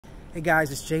Hey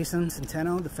guys, it's Jason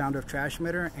Centeno, the founder of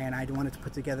Trashmitter, and I wanted to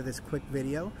put together this quick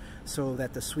video so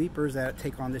that the sweepers that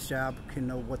take on this job can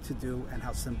know what to do and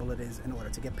how simple it is in order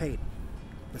to get paid.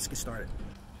 Let's get started.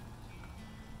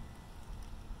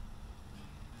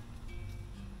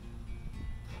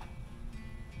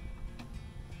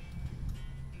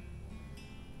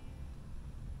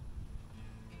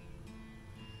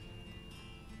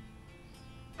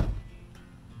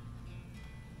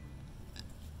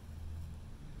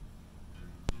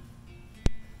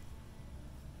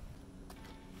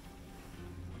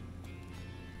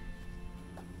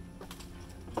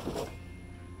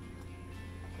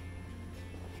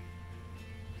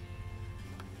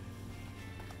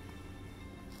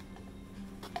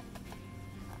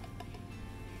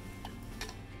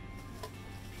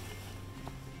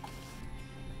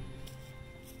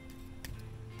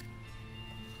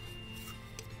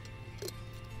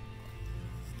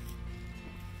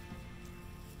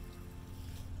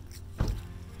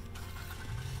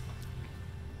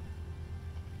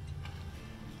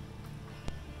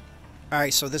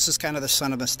 Alright, so this is kind of the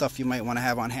son of the stuff you might want to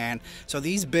have on hand. So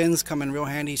these bins come in real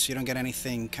handy so you don't get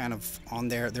anything kind of on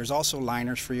there. There's also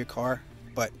liners for your car,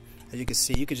 but as you can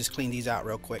see, you can just clean these out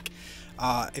real quick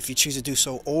if you choose to do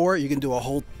so, or you can do a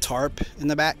whole tarp in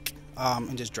the back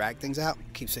and just drag things out.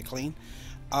 Keeps it clean.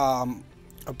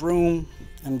 A broom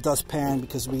and dustpan,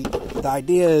 because the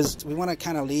idea is we want to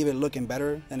kind of leave it looking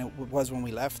better than it was when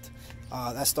we left.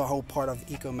 That's the whole part of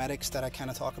Ecomedics that I kind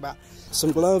of talk about.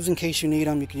 Some gloves in case you need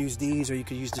them. You can use these or you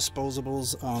can use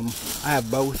disposables. I have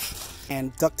both.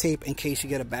 And duct tape in case you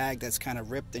get a bag that's kind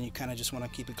of ripped and you kind of just want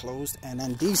to keep it closed. And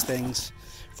then these things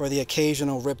for the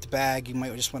occasional ripped bag you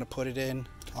might just want to put it in.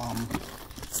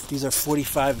 These are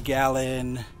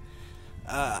 45-gallon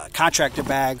contractor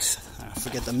bags. I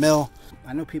forget the mill.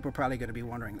 I know people are probably going to be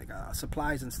wondering, like,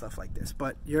 supplies and stuff like this,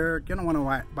 but you're going to want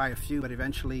to buy a few, but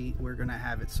eventually we're going to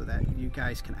have it so that you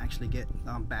guys can actually get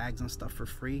bags and stuff for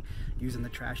free using the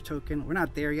trash token. We're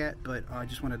not there yet, but I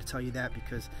just wanted to tell you that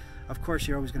because, of course,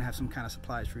 you're always going to have some kind of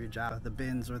supplies for your job, the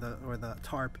bins or the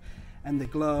tarp and the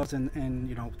gloves and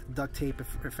you know, duct tape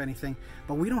if anything.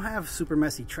 But we don't have super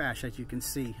messy trash, as you can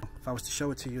see. If I was to show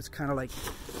it to you, it's kind of like,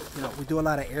 you know, we do a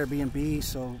lot of Airbnb,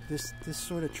 so this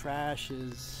sort of trash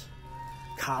is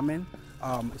common.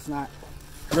 It's not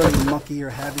really mucky or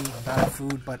heavy, bad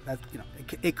food, but that, you know,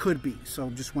 it could be.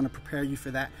 So just want to prepare you for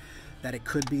that it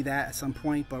could be that at some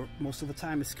point, but most of the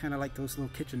time it's kind of like those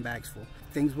little kitchen bags full.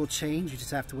 Things will change, you just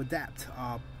have to adapt.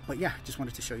 But yeah, just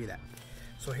wanted to show you that.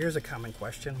 So here's a common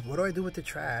question: what do I do with the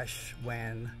trash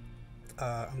when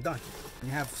I'm done? When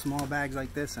you have small bags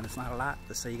like this and it's not a lot,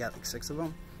 let's say you got like 6 of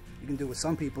them, you can do what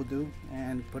some people do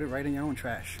and put it right in your own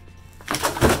trash.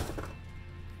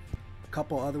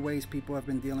 Couple other ways people have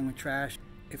been dealing with trash: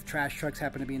 if trash trucks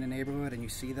happen to be in the neighborhood and you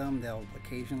see them, they'll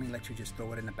occasionally let you just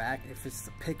throw it in the back. If it's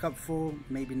a pickup full,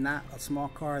 maybe not a small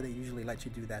car, they usually let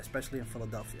you do that, especially in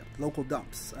Philadelphia. Local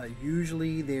dumps,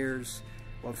 usually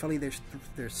well, in Philly there's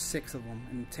 6 of them.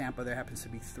 In Tampa there happens to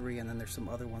be 3, and then there's some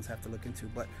other ones I have to look into.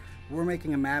 But we're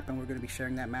making a map and we're going to be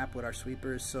sharing that map with our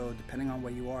sweepers, so depending on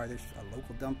where you are, there's a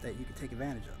local dump that you can take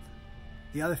advantage of.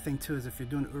 The other thing too is if you're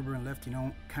doing Uber and Lyft, you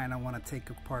don't kind of want to take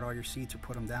apart all your seats or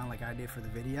put them down like I did for the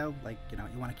video. Like, you know,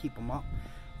 you want to keep them up.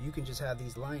 You can just have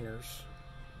these liners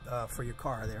for your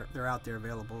car. They're out there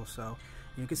available, so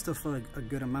you can still fill a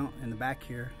good amount in the back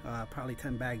here. Probably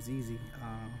 10 bags easy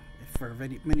for a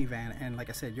minivan. And like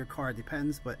I said, your car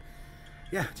depends, but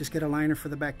yeah, just get a liner for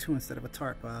the back too instead of a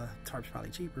tarp. Tarp's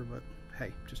probably cheaper, but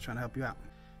hey, just trying to help you out.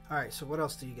 All right, so what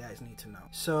else do you guys need to know?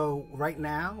 So right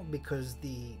now, because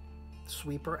the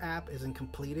sweeper app isn't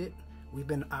completed, we've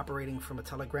been operating from a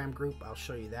Telegram group. I'll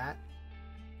show you that.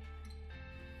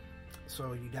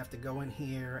 So you'd have to go in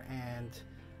here, and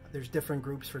there's different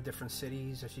groups for different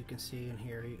cities. As you can see in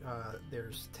here,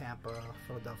 there's Tampa,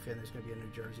 Philadelphia, and there's going to be a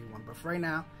New Jersey one. But for right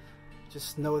now,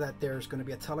 just know that there's going to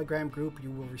be a Telegram group.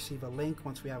 You will receive a link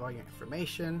once we have all your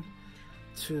information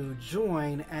to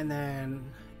join. And then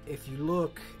if you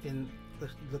look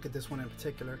at this one in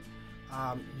particular,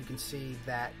 you can see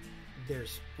that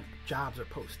there's jobs are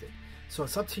posted. So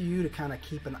it's up to you to kind of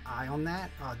keep an eye on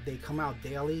that. They come out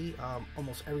daily,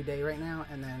 almost every day right now,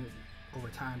 and then over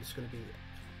time it's going to be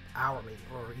hourly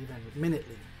or even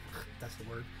minutely. That's the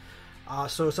word.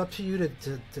 So it's up to you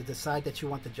to decide that you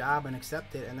want the job and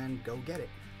accept it, and then go get it.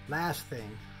 Last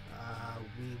thing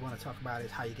we want to talk about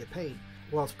is how you get paid.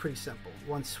 Well, it's pretty simple.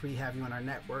 Once we have you on our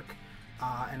network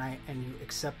and you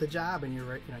accept the job and you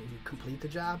complete the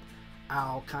job,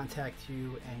 I'll contact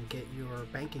you and get your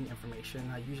banking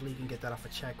information. Usually you can get that off a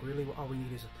check. Really all we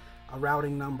need is a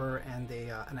routing number and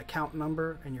an account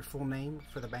number and your full name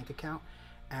for the bank account,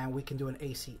 and we can do an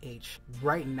ACH.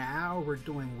 Right now, we're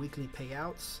doing weekly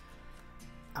payouts.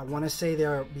 I want to say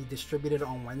they'll be distributed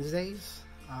on Wednesdays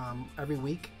every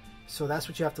week. So that's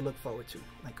what you have to look forward to.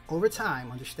 Like over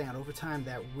time, understand over time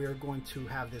that we're going to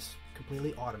have this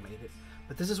completely automated.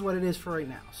 But this is what it is for right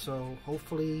now. So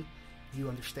hopefully you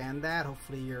understand that.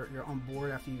 Hopefully you're on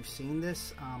board after you've seen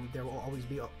this. There will always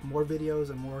be more videos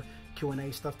and more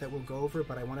Q&A stuff that we'll go over.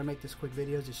 But I want to make this quick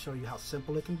video to show you how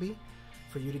simple it can be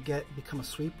for you to become a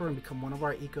sweeper and become one of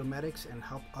our eco medics and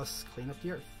help us clean up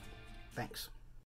the earth. Thanks.